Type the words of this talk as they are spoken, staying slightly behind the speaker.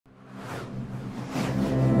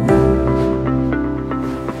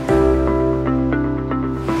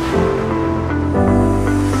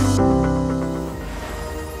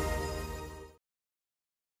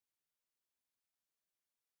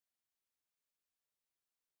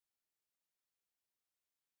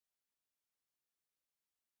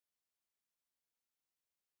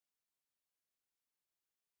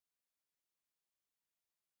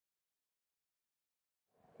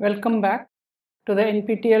Welcome back to the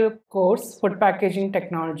NPTEL course Food Packaging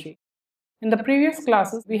Technology. In the previous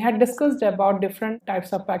classes, we had discussed about different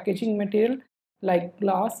types of packaging material like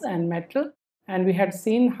glass and metal, and we had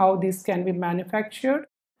seen how these can be manufactured,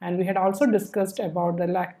 and we had also discussed about the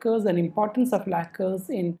lacquers and importance of lacquers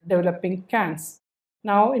in developing cans.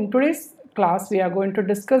 Now in today's class, we are going to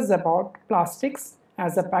discuss about plastics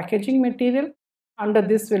as a packaging material. Under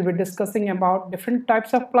this, we'll be discussing about different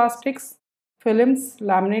types of plastics, films,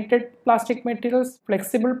 laminated plastic materials,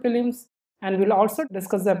 flexible films, and we'll also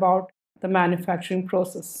discuss about the manufacturing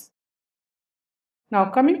process. Now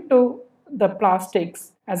coming to the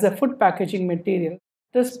plastics as a food packaging material,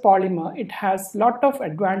 this polymer, it has lot of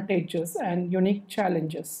advantages and unique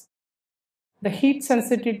challenges. The heat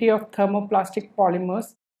sensitivity of thermoplastic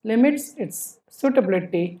polymers limits its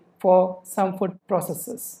suitability for some food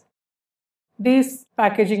processes. These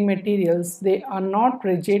packaging materials, they are not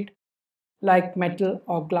rigid like metal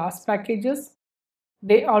or glass packages.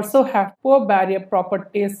 They also have poor barrier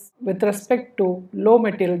properties with respect to low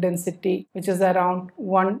material density, which is around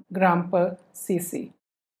 1 gram per cc.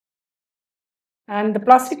 And the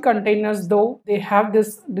plastic containers, though they have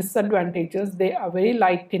these disadvantages, they are very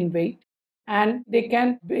light in weight and they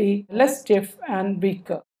can be less stiff and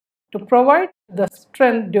weaker. To provide the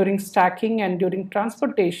strength during stacking and during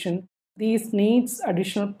transportation, these needs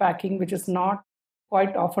additional packing, which is not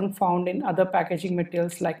quite often found in other packaging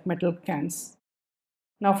materials like metal cans.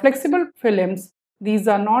 Now, flexible films, these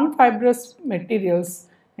are non-fibrous materials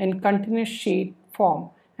in continuous sheet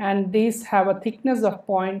form, and these have a thickness of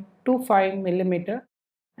 0.25 millimeter,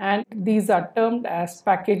 and these are termed as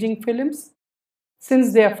packaging films.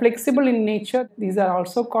 Since they are flexible in nature, these are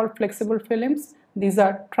also called flexible films. These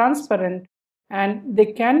are transparent and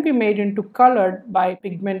they can be made into colored by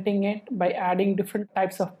pigmenting it, by adding different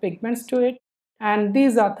types of pigments to it, and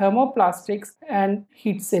these are thermoplastics and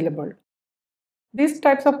heat sealable. These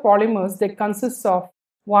types of polymers, they consist of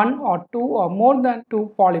one or two or more than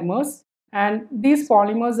two polymers, and these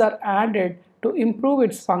polymers are added to improve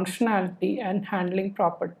its functionality and handling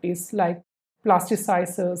properties like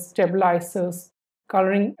plasticizers, stabilizers,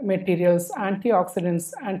 coloring materials,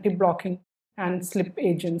 antioxidants, anti-blocking, and slip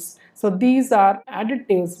agents. So these are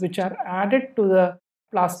additives which are added to the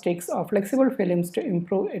plastics or flexible films to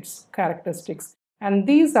improve its characteristics, and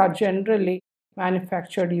these are generally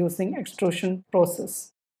manufactured using extrusion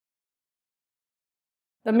process.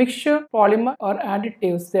 The mixture, polymer or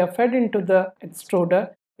additives, they are fed into the extruder,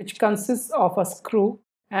 which consists of a screw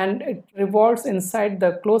and it revolves inside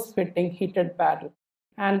the close-fitting heated barrel.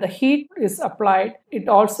 And the heat is applied. It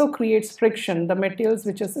also creates friction. The materials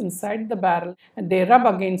which is inside the barrel, and they rub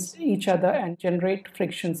against each other and generate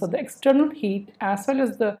friction. So the external heat as well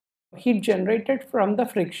as the heat generated from the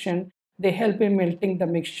friction, they help in melting the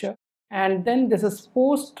mixture. And then this is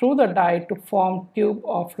forced through the die to form tube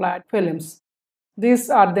or flat films. These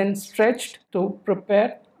are then stretched to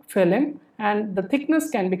prepare film, and the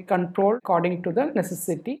thickness can be controlled according to the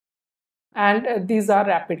necessity, and these are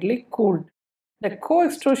rapidly cooled. The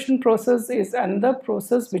co-extrusion process is another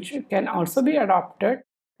process which can also be adopted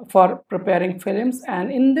for preparing films,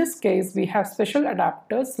 and in this case we have special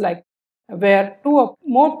adapters like where two or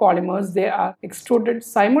more polymers, they are extruded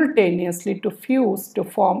simultaneously to fuse to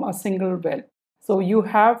form a single well. So you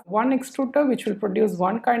have one extruder which will produce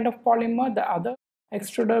one kind of polymer, the other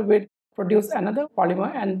extruder will produce another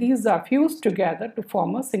polymer, and these are fused together to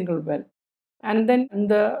form a single well. And then in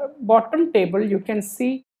the bottom table you can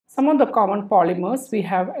see some of the common polymers. We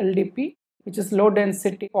have LDP, which is low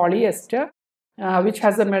density polyester, which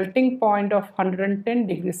has a melting point of 110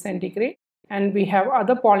 degrees centigrade. And we have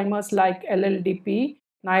other polymers like LLDP,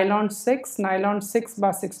 nylon 6, nylon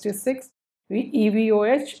 6/66,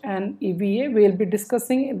 EVOH and EVA. We will be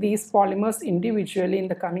discussing these polymers individually in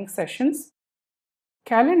the coming sessions.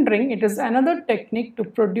 Calendering, it is another technique to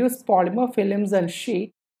produce polymer films and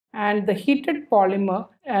sheet, and the heated polymer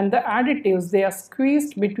and the additives, they are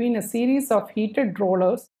squeezed between a series of heated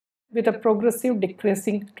rollers with a progressive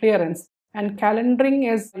decreasing clearance. And calendering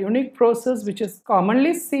is a unique process which is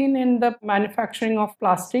commonly seen in the manufacturing of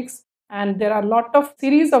plastics, and there are a lot of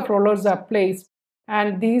series of rollers are placed,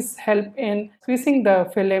 and these help in squeezing the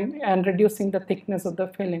film and reducing the thickness of the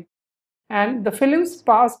film. And the films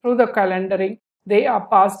pass through the calendering, they are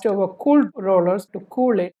passed over cooled rollers to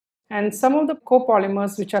cool it, and some of the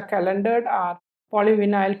copolymers which are calendered are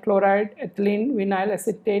polyvinyl chloride, ethylene vinyl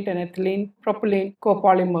acetate, and ethylene propylene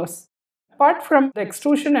copolymers. Apart from the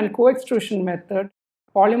extrusion and co-extrusion method,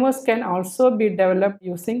 polymers can also be developed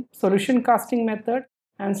using solution casting method,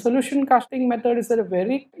 And solution casting method is a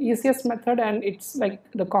very easiest method, and it's like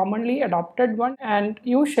the commonly adopted one. And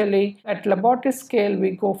usually at laboratory scale,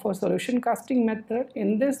 we go for solution casting method.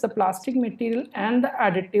 In this, the plastic material and the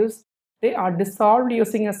additives, they are dissolved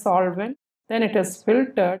using a solvent. Then it is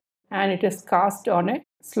filtered and it is cast on a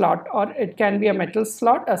slot, or it can be a metal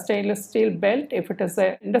slot, a stainless steel belt. If it is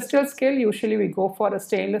an industrial scale, usually we go for a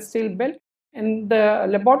stainless steel belt. In the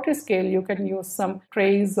laboratory scale, you can use some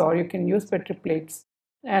trays or you can use petri plates.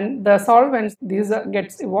 And the solvents, these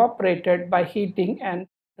gets evaporated by heating, and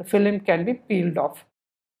the film can be peeled off.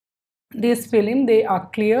 These film, they are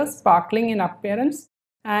clear, sparkling in appearance,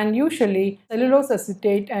 and usually cellulose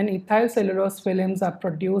acetate and ethyl cellulose films are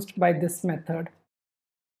produced by this method.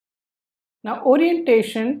 Now,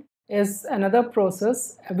 orientation is another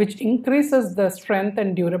process which increases the strength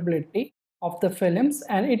and durability of the films,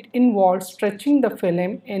 and it involves stretching the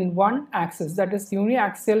film in one axis, that is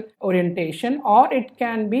uniaxial orientation, or it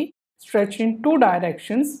can be stretched in two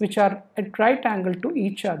directions which are at right angle to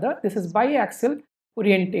each other. This is biaxial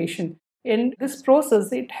orientation. In this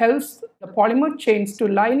process, it helps the polymer chains to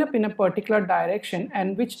line up in a particular direction,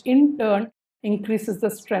 and which in turn increases the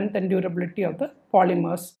strength and durability of the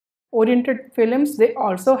polymers. Oriented films, they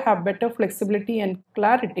also have better flexibility and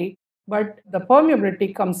clarity, but the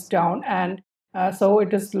permeability comes down, and so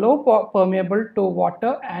it is low permeable to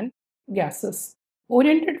water and gases.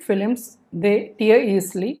 Oriented films, they tear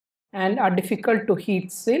easily and are difficult to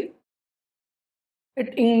heat seal.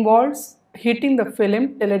 It involves heating the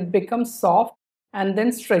film till it becomes soft and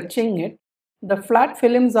then stretching it. The flat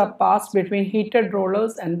films are passed between heated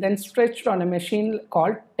rollers and then stretched on a machine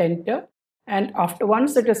called tenter. And after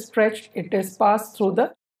once it is stretched, it is passed through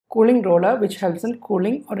the cooling roller, which helps in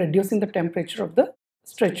cooling or reducing the temperature of the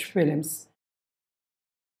stretched films.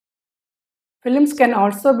 Films can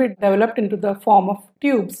also be developed into the form of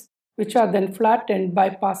tubes, which are then flattened by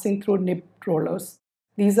passing through nipped rollers.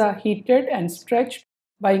 These are heated and stretched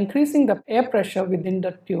by increasing the air pressure within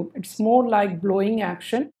the tube. It's more like blowing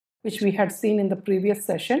action, which we had seen in the previous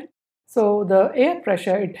session. So the air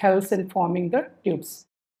pressure, it helps in forming the tubes.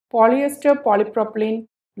 Polyester, polypropylene,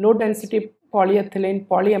 low density polyethylene,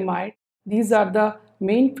 polyamide, these are the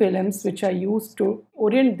main films which are used to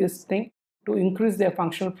orient this thing to increase their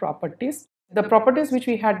functional properties. The properties which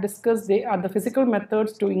we had discussed, they are the physical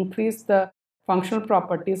methods to increase the functional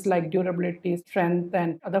properties like durability, strength,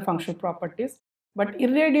 and other functional properties. But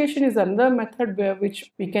irradiation is another method where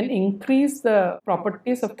which we can increase the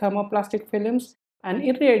properties of thermoplastic films, and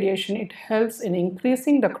irradiation, it helps in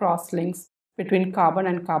increasing the cross links between carbon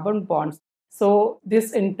and carbon bonds. So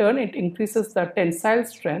this in turn, it increases the tensile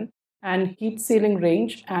strength and heat sealing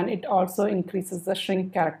range, and it also increases the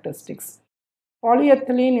shrink characteristics.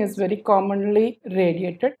 Polyethylene is very commonly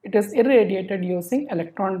radiated. It is irradiated using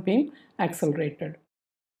electron beam accelerated.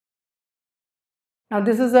 Now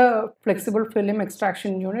this is a flexible film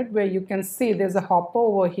extraction unit where you can see there's a hopper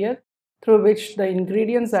over here through which the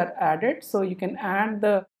ingredients are added. So you can add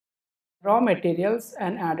the raw materials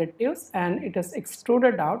and additives, and it is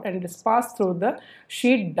extruded out and it is passed through the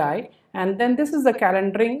sheet die. And then this is the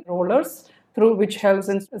calendering rollers through which helps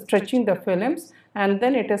in stretching the films, and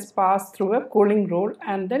then it is passed through a cooling roll,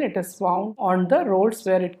 and then it is wound on the rolls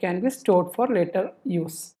where it can be stored for later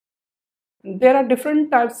use. There are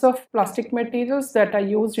different types of plastic materials that are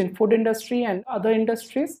used in food industry and other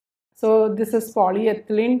industries. So this is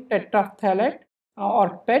polyethylene terephthalate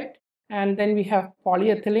or PET, and then we have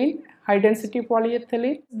polyethylene, high density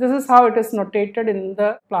polyethylene. This is how it is notated in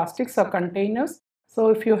the plastics or containers. So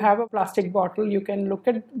if you have a plastic bottle, you can look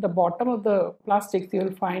at the bottom of the plastics, you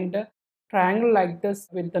will find a triangle like this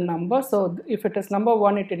with the number. So if it is number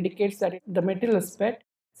 1, it indicates that the material is PET.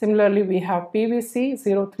 Similarly, we have PVC,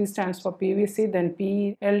 03 stands for PVC, then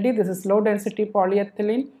PELD, this is low density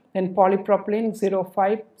polyethylene, then polypropylene,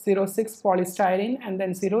 05, 06 polystyrene, and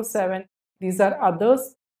then 07, these are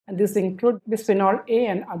others, and these include bisphenol A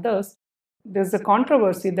and others. There's a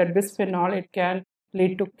controversy that bisphenol, it can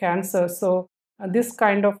lead to cancer. So this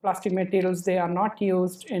kind of plastic materials, they are not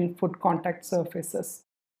used in food contact surfaces.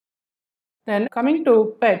 Then coming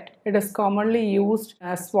to PET, it is commonly used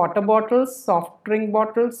as water bottles, soft drink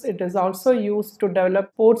bottles. It is also used to develop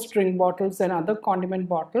sports drink bottles and other condiment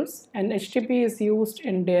bottles. And HTP is used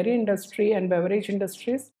in dairy industry and beverage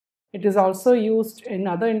industries. It is also used in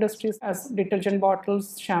other industries as detergent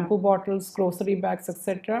bottles, shampoo bottles, grocery bags,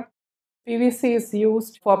 etc. PVC is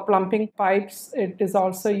used for plumbing pipes. It is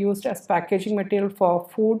also used as packaging material for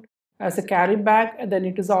food, as a carry bag. Then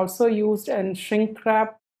it is also used in shrink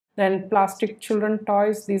wrap. Then plastic children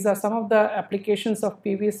toys, these are some of the applications of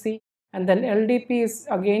PVC. And then LDP is,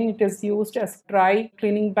 again, it is used as dry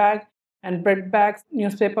cleaning bag. and bread bags,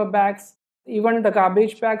 newspaper bags. Even the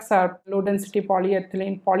garbage bags are low density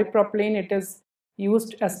polyethylene. Polypropylene, it is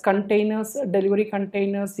used as containers, delivery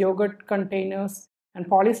containers, yogurt containers. And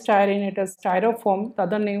polystyrene, it is styrofoam. The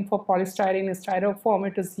other name for polystyrene is styrofoam.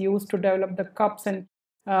 It is used to develop the cups and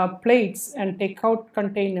plates and takeout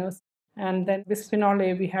containers. And then bisphenol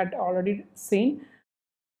A we had already seen.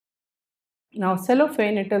 Now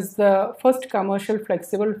cellophane, it is the first commercial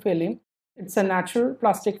flexible film. It's a natural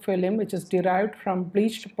plastic film which is derived from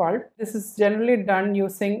bleached pulp. This is generally done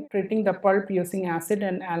using treating the pulp using acid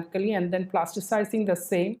and alkali and then plasticizing the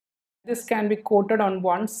same. This can be coated on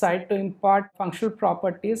one side to impart functional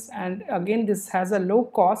properties, and again this has a low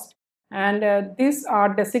cost, and these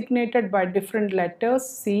are designated by different letters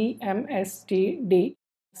C, M, S, T, D.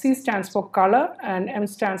 C stands for color and M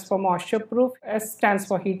stands for moisture proof, S stands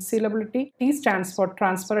for heat sealability, T stands for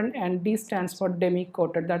transparent, and D stands for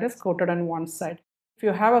demi-coated, that is coated on one side. If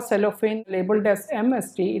you have a cellophane labeled as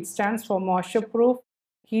MST, it stands for moisture proof,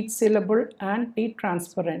 heat sealable, and T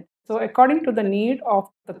transparent. So according to the need of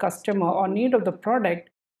the customer or need of the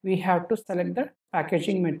product, we have to select the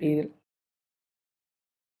packaging material.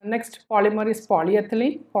 The next polymer is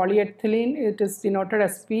polyethylene. Polyethylene, it is denoted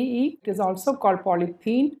as PE. It is also called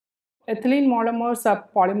polythene. Ethylene monomers are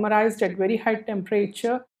polymerized at very high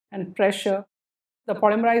temperature and pressure. The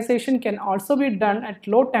polymerization can also be done at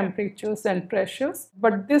low temperatures and pressures,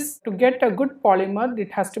 but this, to get a good polymer,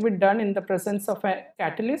 it has to be done in the presence of a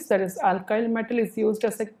catalyst, that is alkyl metal is used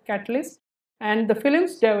as a catalyst. And the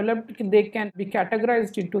films developed, they can be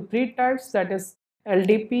categorized into three types, that is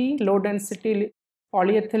LDP, low density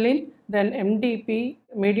polyethylene, then MDP,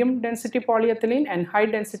 medium density polyethylene, and high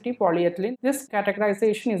density polyethylene. This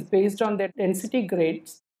categorization is based on their density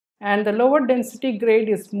grades, and the lower density grade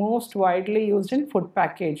is most widely used in food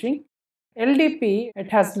packaging. LDP, it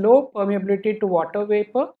has low permeability to water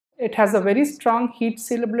vapor, it has a very strong heat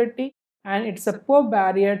sealability, and it's a poor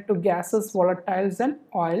barrier to gases, volatiles, and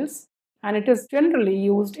oils, and it is generally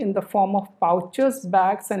used in the form of pouches,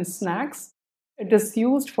 bags, and snacks. It is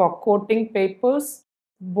used for coating papers,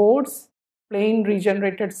 boards, plain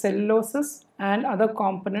regenerated celluloses, and other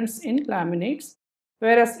components in laminates.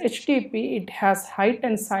 Whereas HDP, it has high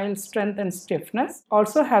tensile strength and stiffness,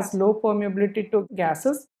 also has low permeability to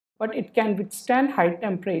gases, but it can withstand high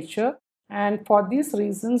temperature. And for these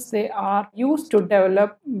reasons, they are used to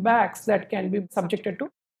develop bags that can be subjected to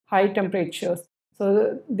high temperatures.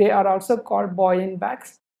 So they are also called boiling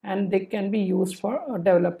bags, and they can be used for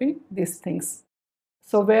developing these things.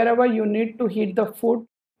 So wherever you need to heat the food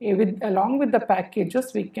along with the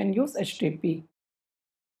packages, we can use HDP.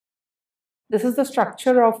 This is the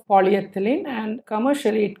structure of polyethylene, and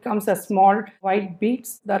commercially it comes as small white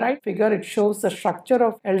beads. The right figure, it shows the structure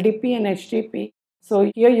of LDP and HDP.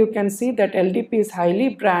 So here you can see that LDP is highly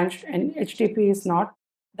branched and HDP is not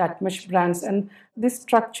that much branched, and this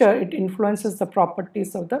structure, it influences the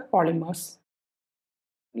properties of the polymers.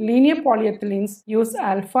 Linear polyethylenes use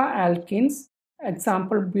alpha alkenes,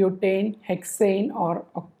 example butane, hexane, or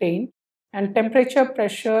octane, and temperature,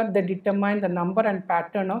 pressure, they determine the number and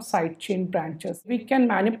pattern of side chain branches. We can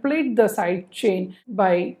manipulate the side chain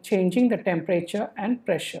by changing the temperature and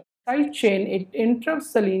pressure. Side chain, it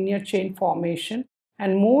interrupts the linear chain formation,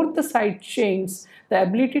 and more the side chains, the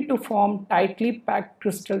ability to form tightly packed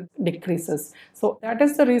crystal decreases. So that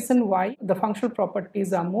is the reason why the functional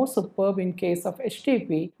properties are more superb in case of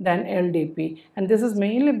HDP than LDP, and this is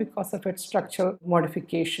mainly because of its structural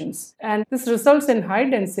modifications. And this results in high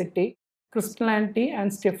density, crystallinity,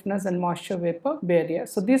 and stiffness and moisture vapor barrier.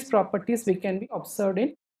 So these properties we can be observed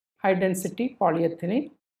in high density polyethylene.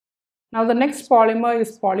 Now the next polymer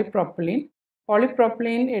is polypropylene.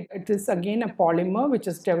 Polypropylene, it is again a polymer which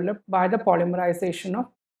is developed by the polymerization of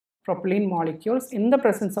propylene molecules in the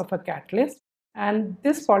presence of a catalyst, and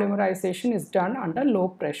this polymerization is done under low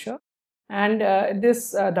pressure. And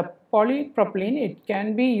the polypropylene, it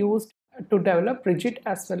can be used to develop rigid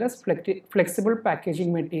as well as flexible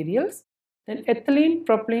packaging materials. Then ethylene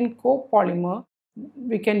propylene copolymer,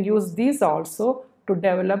 we can use these also to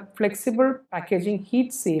develop flexible packaging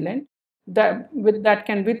heat sealant that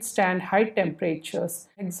can withstand high temperatures.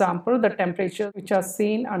 Example, the temperatures which are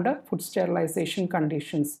seen under food sterilization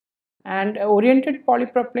conditions. And oriented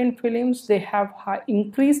polypropylene films, they have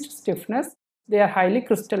increased stiffness, they are highly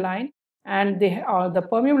crystalline, and the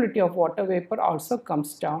permeability of water vapor also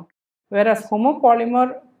comes down. Whereas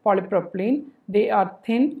homopolymer polypropylene, they are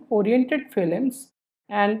thin oriented films,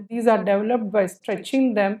 and these are developed by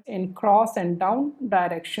stretching them in cross and down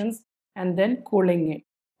directions and then cooling it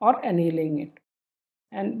or annealing it.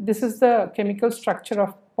 And this is the chemical structure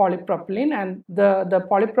of polypropylene, and the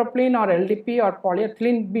polypropylene or LDP or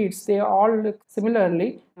polyethylene beads, they all look similarly,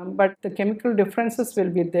 but the chemical differences will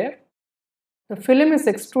be there. The film is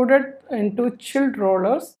extruded into chilled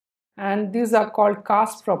rollers, and these are called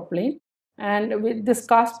cast propylene. And with this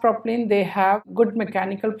cast propylene, they have good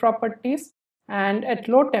mechanical properties, and at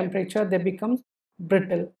low temperature, they become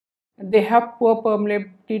brittle. They have poor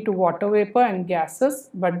permeability to water vapor and gases,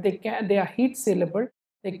 but they are heat sealable.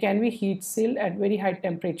 They can be heat sealed at very high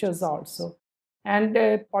temperatures also. And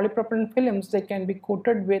polypropylene films, they can be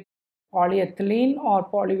coated with polyethylene or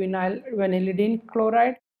polyvinyl vanillidine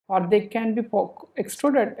chloride, or they can be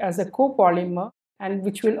extruded as a copolymer, and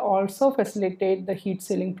which will also facilitate the heat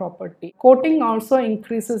sealing property. Coating also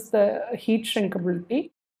increases the heat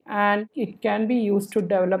shrinkability, and it can be used to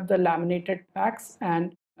develop the laminated packs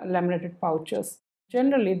and laminated pouches.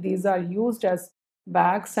 Generally, these are used as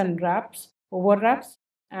bags and wraps, overwraps.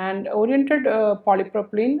 And oriented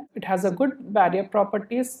polypropylene, it has a good barrier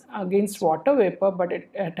properties against water vapor, but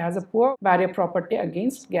it has a poor barrier property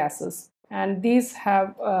against gases. And these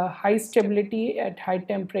have high stability at high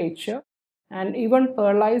temperature, and even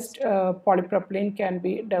pearlized polypropylene can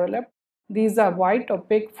be developed. These are white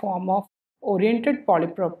opaque form of oriented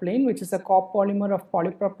polypropylene, which is a copolymer of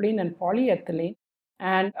polypropylene and polyethylene.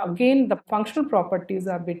 And again, the functional properties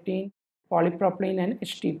are between polypropylene and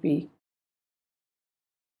HDPE.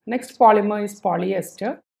 Next polymer is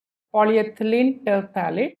polyester, polyethylene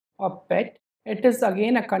terephthalate or PET. It is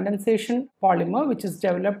again a condensation polymer which is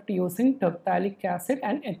developed using terephthalic acid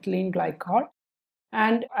and ethylene glycol.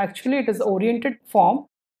 And actually it is oriented form.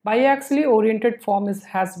 Biaxially oriented form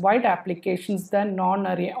has wide applications than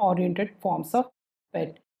non-oriented forms of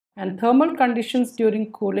PET. And thermal conditions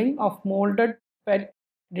during cooling of molded PET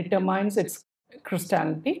determines its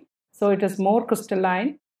crystallinity. So it is more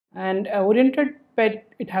crystalline, and oriented PET,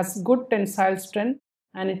 it has good tensile strength,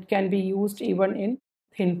 and it can be used even in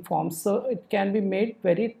thin forms. So it can be made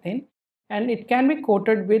very thin, and it can be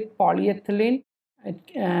coated with polyethylene,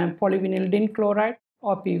 polyvinylidene chloride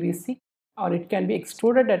or PVC, or it can be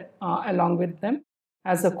extruded along with them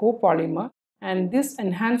as a copolymer, and this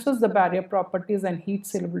enhances the barrier properties and heat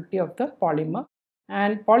sealability of the polymer.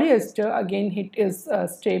 And polyester, again, it is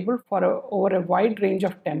stable for over a wide range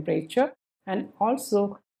of temperature, and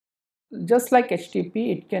also just like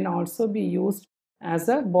HTP, it can also be used as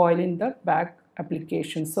a boil in the bag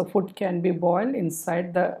application. So food can be boiled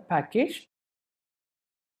inside the package.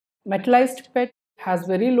 Metallized PET has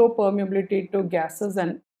very low permeability to gases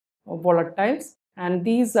and volatiles, and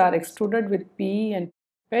these are extruded with PE and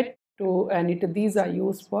PET these are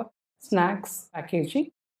used for snacks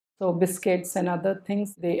packaging. So biscuits and other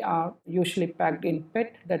things, they are usually packed in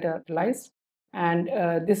PET that are metallized. And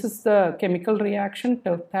this is the chemical reaction,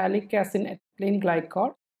 terephthalic acid and ethylene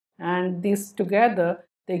glycol, and these together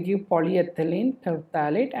they give polyethylene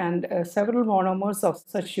terephthalate, and several monomers of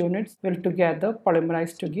such units will together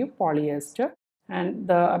polymerize to give polyester. And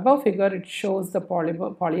the above figure, it shows the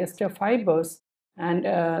polyester fibers, and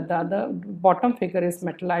the other bottom figure is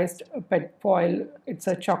metallized PET foil. It's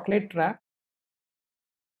a chocolate wrap.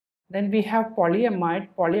 Then we have polyamide.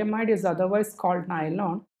 Polyamide is otherwise called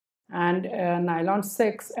nylon, and nylon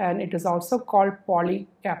 6, and it is also called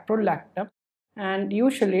polycaprolactam, and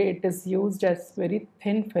usually it is used as very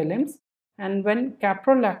thin films. And when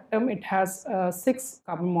caprolactam, it has 6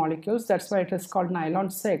 carbon molecules, that's why it is called nylon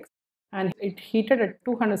 6, and it heated at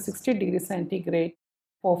 260 degrees centigrade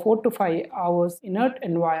for 4 to 5 hours inert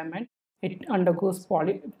environment, it undergoes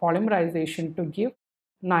polymerization to give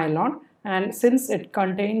nylon, and since it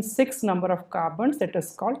contains 6 number of carbons, it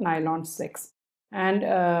is called nylon 6. And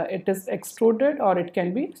it is extruded, or it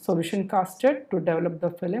can be solution casted to develop the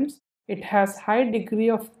films. It has high degree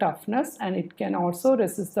of toughness, and it can also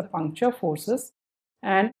resist the puncture forces,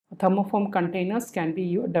 and thermoform containers can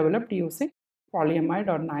be developed using polyamide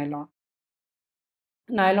or nylon.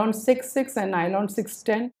 Nylon 6,6 and nylon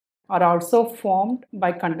 6,10 are also formed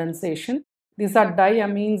by condensation. These are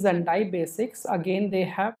diamines and dibasics. Again, they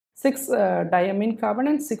have 6 diamine carbon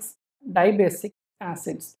and 6 dibasic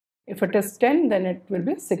acids. If it is 10, then it will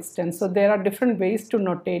be 610. So there are different ways to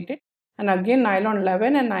notate it. And again, nylon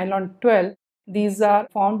 11 and nylon 12, these are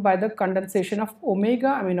formed by the condensation of omega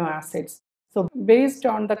amino acids. So based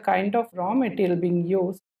on the kind of raw material being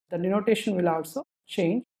used, the denotation will also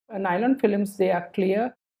change. Nylon films, they are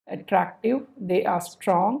clear, attractive, they are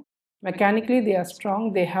strong. Mechanically, they are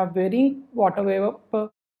strong. They have varying water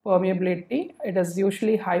vapor permeability. It is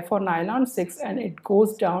usually high for nylon 6, and it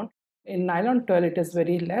goes down. In nylon 12, it is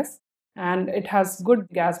very less, and it has good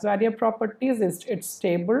gas barrier properties. It's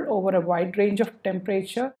stable over a wide range of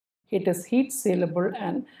temperature. It is heat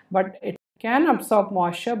sealable, but it can absorb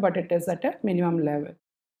moisture, but it is at a minimum level.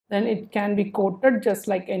 Then it can be coated just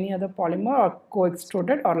like any other polymer, or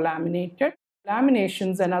co-extruded or laminated.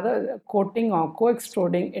 Laminations and other coating or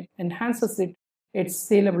co-extruding, it enhances its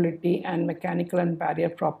sealability and mechanical and barrier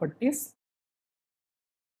properties.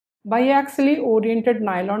 Biaxially oriented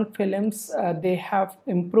nylon films, they have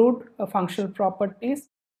improved functional properties,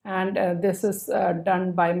 and this is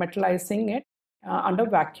done by metallizing it under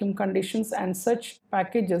vacuum conditions, and such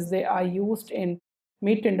packages, they are used in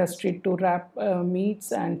meat industry to wrap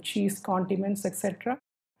meats and cheese, condiments, etc.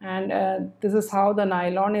 And this is how the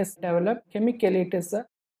nylon is developed. Chemically, it is a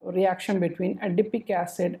reaction between adipic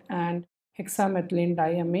acid and hexamethylene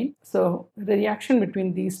diamine. So the reaction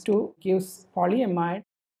between these two gives polyamide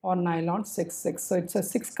or nylon 6,6. So it's a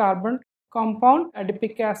 6-carbon compound,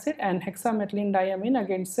 adipic acid, and hexamethylene diamine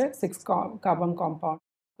against a 6-carbon compound.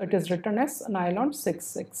 So it is written as nylon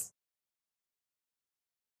 6,6.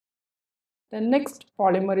 The next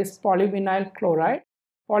polymer is polyvinyl chloride.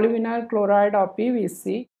 Polyvinyl chloride, or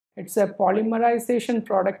PVC, it's a polymerization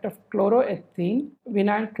product of chloroethene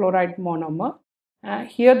vinyl chloride monomer.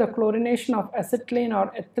 Here the chlorination of acetylene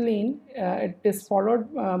or ethylene, it is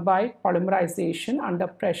followed by polymerization under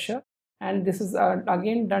pressure, and this is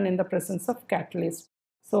again done in the presence of catalyst.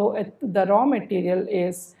 So the raw material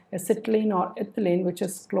is acetylene or ethylene, which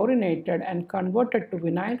is chlorinated and converted to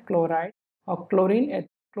vinyl chloride or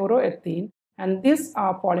chloroethene, and these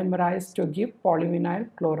are polymerized to give polyvinyl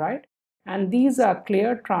chloride. And these are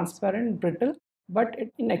clear, transparent, brittle, but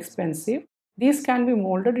inexpensive. These can be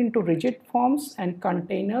molded into rigid forms and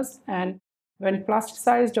containers, and when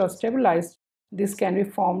plasticized or stabilized, these can be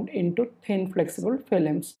formed into thin, flexible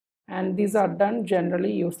films. And these are done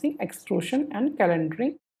generally using extrusion and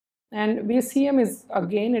calendering. And VCM is,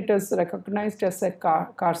 again, it is recognized as a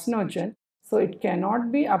carcinogen, so it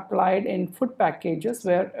cannot be applied in food packages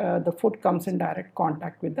where the food comes in direct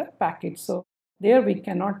contact with the package. So there we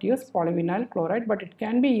cannot use polyvinyl chloride, but it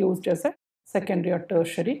can be used as a secondary or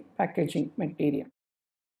tertiary packaging material.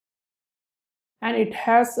 And it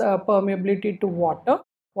has permeability to water,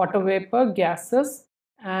 water vapor, gases,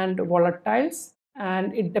 and volatiles,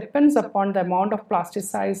 and it depends upon the amount of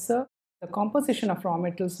plasticizer. The composition of raw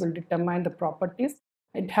materials will determine the properties.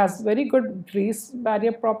 It has very good grease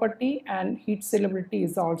barrier property, and heat solubility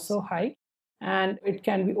is also high, and it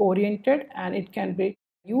can be oriented, and it can be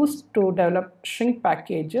used to develop shrink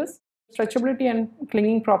packages. Stretchability and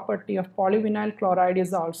clinging property of polyvinyl chloride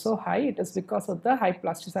is also high. It is because of the high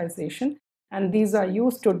plasticization, and these are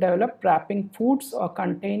used to develop wrapping foods or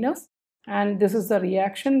containers. And this is the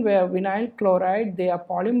reaction where vinyl chloride, they are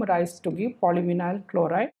polymerized to give polyvinyl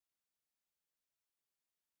chloride.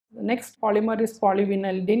 The next polymer is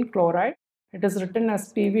polyvinylidene chloride. It is written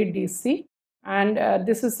as PVDC, and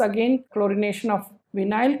this is again chlorination of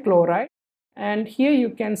vinyl chloride. And here you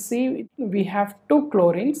can see we have two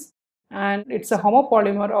chlorines, and it's a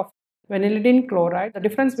homopolymer of vinylidene chloride. The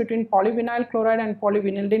difference between polyvinyl chloride and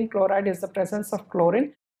polyvinylidene chloride is the presence of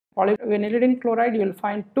chlorine. Polyvinylidene chloride, you will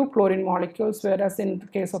find two chlorine molecules, whereas in the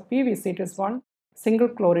case of PVC, it is one single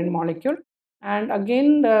chlorine molecule. And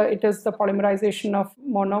again, it is the polymerization of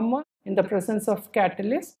monomer in the presence of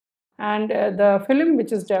catalyst. And the film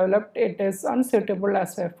which is developed, it is unsuitable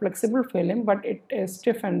as a flexible film, but it is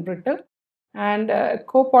stiff and brittle. And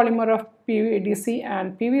copolymer of PVDC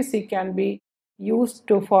and PVC can be used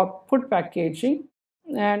for food packaging.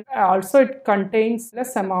 And also it contains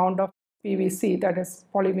less amount of PVC, that is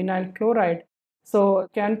polyvinyl chloride, so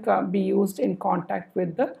can be used in contact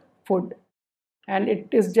with the food. And it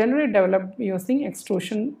is generally developed using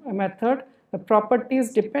extrusion method. The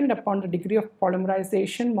properties depend upon the degree of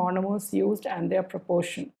polymerization, monomers used, and their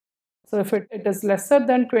proportion. So if it is lesser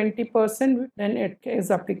than 20%, then it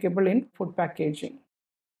is applicable in food packaging.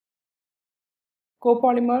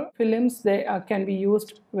 Copolymer films, they can be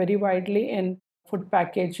used very widely in food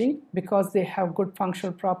packaging because they have good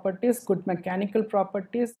functional properties, good mechanical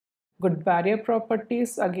properties, good barrier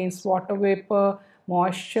properties against water vapor,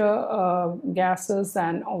 moisture, gases,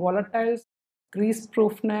 and volatiles, grease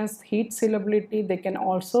proofness, heat sealability. They can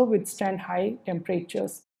also withstand high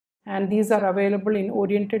temperatures, and these are available in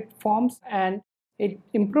oriented forms, and it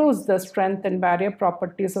improves the strength and barrier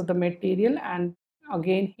properties of the material, and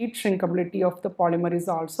again heat shrinkability of the polymer is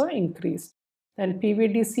also increased. Then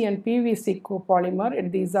PVDC and PVC copolymer,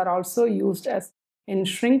 these are also used as in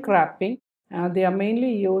shrink wrapping. They are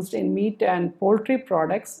mainly used in meat and poultry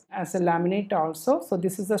products as a laminate also. So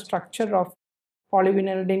this is the structure of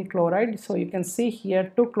polyvinylidene chloride. So you can see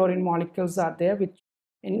here two chlorine molecules are there,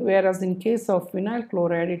 whereas in case of vinyl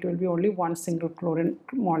chloride, it will be only one single chlorine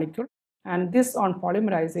molecule. And this on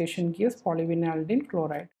polymerization gives polyvinylidene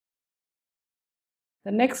chloride.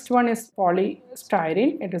 The next one is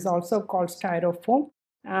polystyrene. It is also called styrofoam,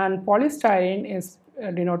 and polystyrene is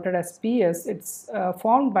denoted as PS. It's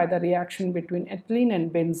formed by the reaction between ethylene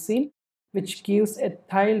and benzene, which gives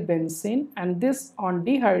ethyl benzene, and this on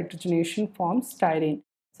dehydrogenation forms styrene.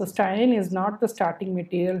 So styrene is not the starting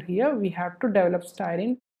material here. We have to develop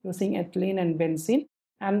styrene using ethylene and benzene,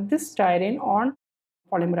 and this styrene on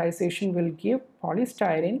polymerization will give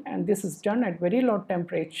polystyrene, and this is done at very low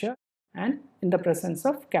temperature and in the presence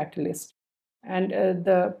of catalyst. And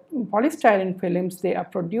the polystyrene films, they are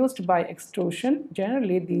produced by extrusion.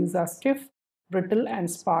 Generally these are stiff, brittle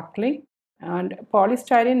and sparkling. And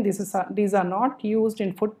polystyrene, these are not used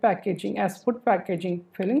in food packaging as food packaging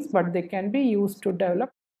films, but they can be used to develop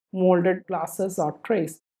molded glasses or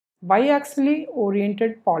trays. Biaxially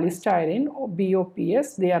oriented polystyrene or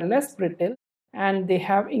BOPS, they are less brittle and they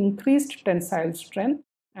have increased tensile strength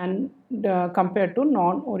and compared to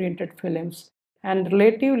non-oriented films, and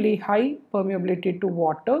relatively high permeability to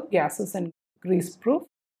water, gases and grease proof.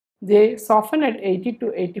 They soften at 80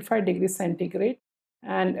 to 85 degrees centigrade,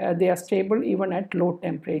 and they are stable even at low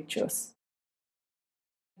temperatures.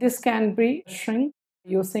 This can be shrink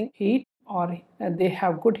using heat, or they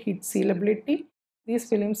have good heat sealability. These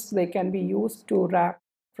films, they can be used to wrap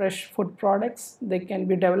fresh food products. They can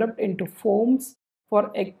be developed into foams for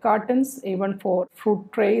egg cartons, even for fruit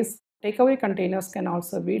trays. Takeaway containers can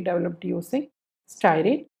also be developed using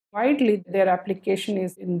styrene. Widely, their application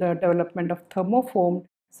is in the development of thermoformed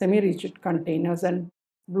semi-rigid containers and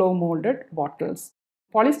blow molded bottles.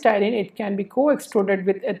 Polystyrene, it can be co-extruded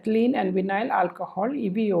with ethylene and vinyl alcohol,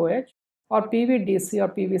 EVOH, or PVDC or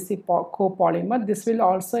PVC copolymer. This will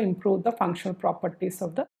also improve the functional properties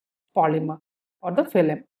of the polymer or the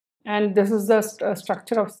film. And this is the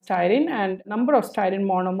structure of styrene, and number of styrene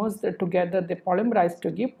monomers that together they polymerize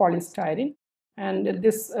to give polystyrene. And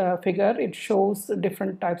this figure, it shows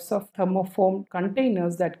different types of thermoform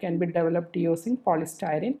containers that can be developed using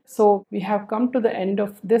polystyrene. So we have come to the end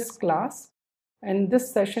of this class. In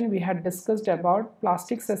this session, we had discussed about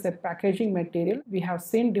plastics as a packaging material. We have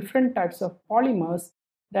seen different types of polymers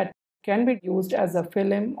that can be used as a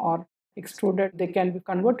film or extruded. They can be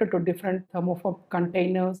converted to different thermoform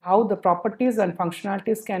containers. How the properties and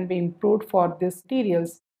functionalities can be improved for these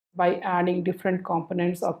materials by adding different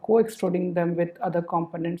components or co-extruding them with other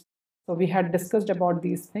components. So we had discussed about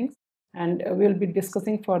these things, and we'll be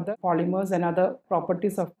discussing further polymers and other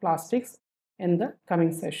properties of plastics in the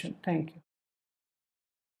coming session. Thank you.